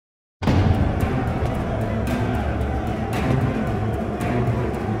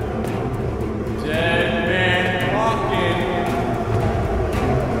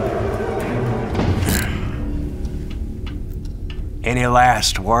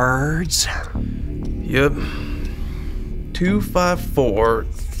last words? Yep.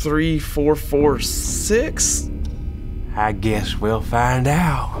 2543446. I guess we'll find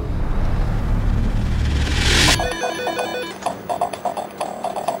out.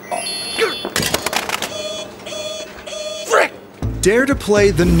 Frick! Dare to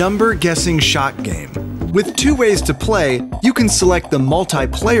play the number guessing shot game. With 2 ways to play, you can select the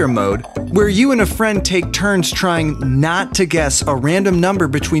multiplayer mode, where you and a friend take turns trying not to guess a random number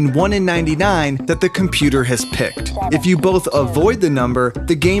between 1 and 99 that the computer has picked. If you both avoid the number,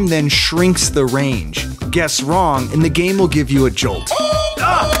 the game then shrinks the range. Guess wrong, and the game will give you a jolt.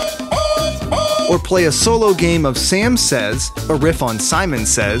 Or play a solo game of Sam Says, a riff on Simon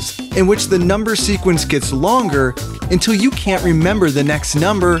Says, in which the number sequence gets longer until you can't remember the next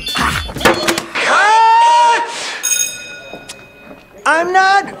number. I'm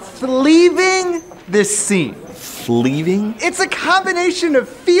not leaving this scene. Leaving? It's a combination of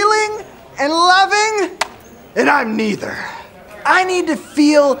feeling and loving, and I'm neither. I need to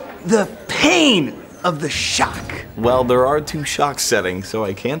feel the pain of the shock. Well, there are 2 shock settings, so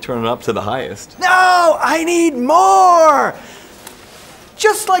I can't turn it up to the highest. No, I need more!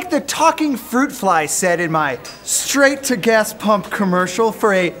 Just like the talking fruit fly said in my straight-to-gas pump commercial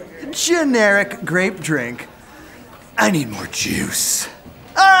for a generic grape drink, I need more juice.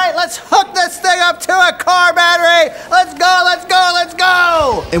 All right, let's hook this thing up to a car battery. Let's go, let's go, let's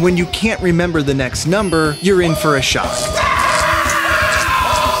go! And when you can't remember the next number, you're in for a shock.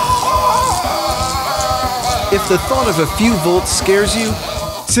 If the thought of a few volts scares you,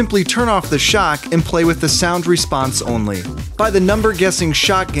 simply turn off the shock and play with the sound response only. Buy the number guessing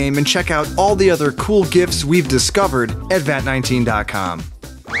shock game and check out all the other cool gifts we've discovered at vat19.com.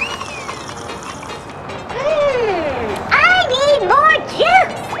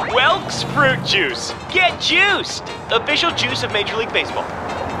 Welk's Fruit Juice. Get juiced! Official juice of Major League Baseball.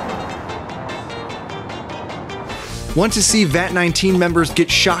 Want to see VAT19 members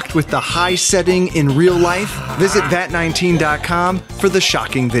get shocked with the high setting in real life? Visit vat19.com for the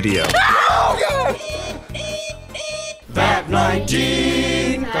shocking video.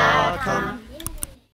 vat19.com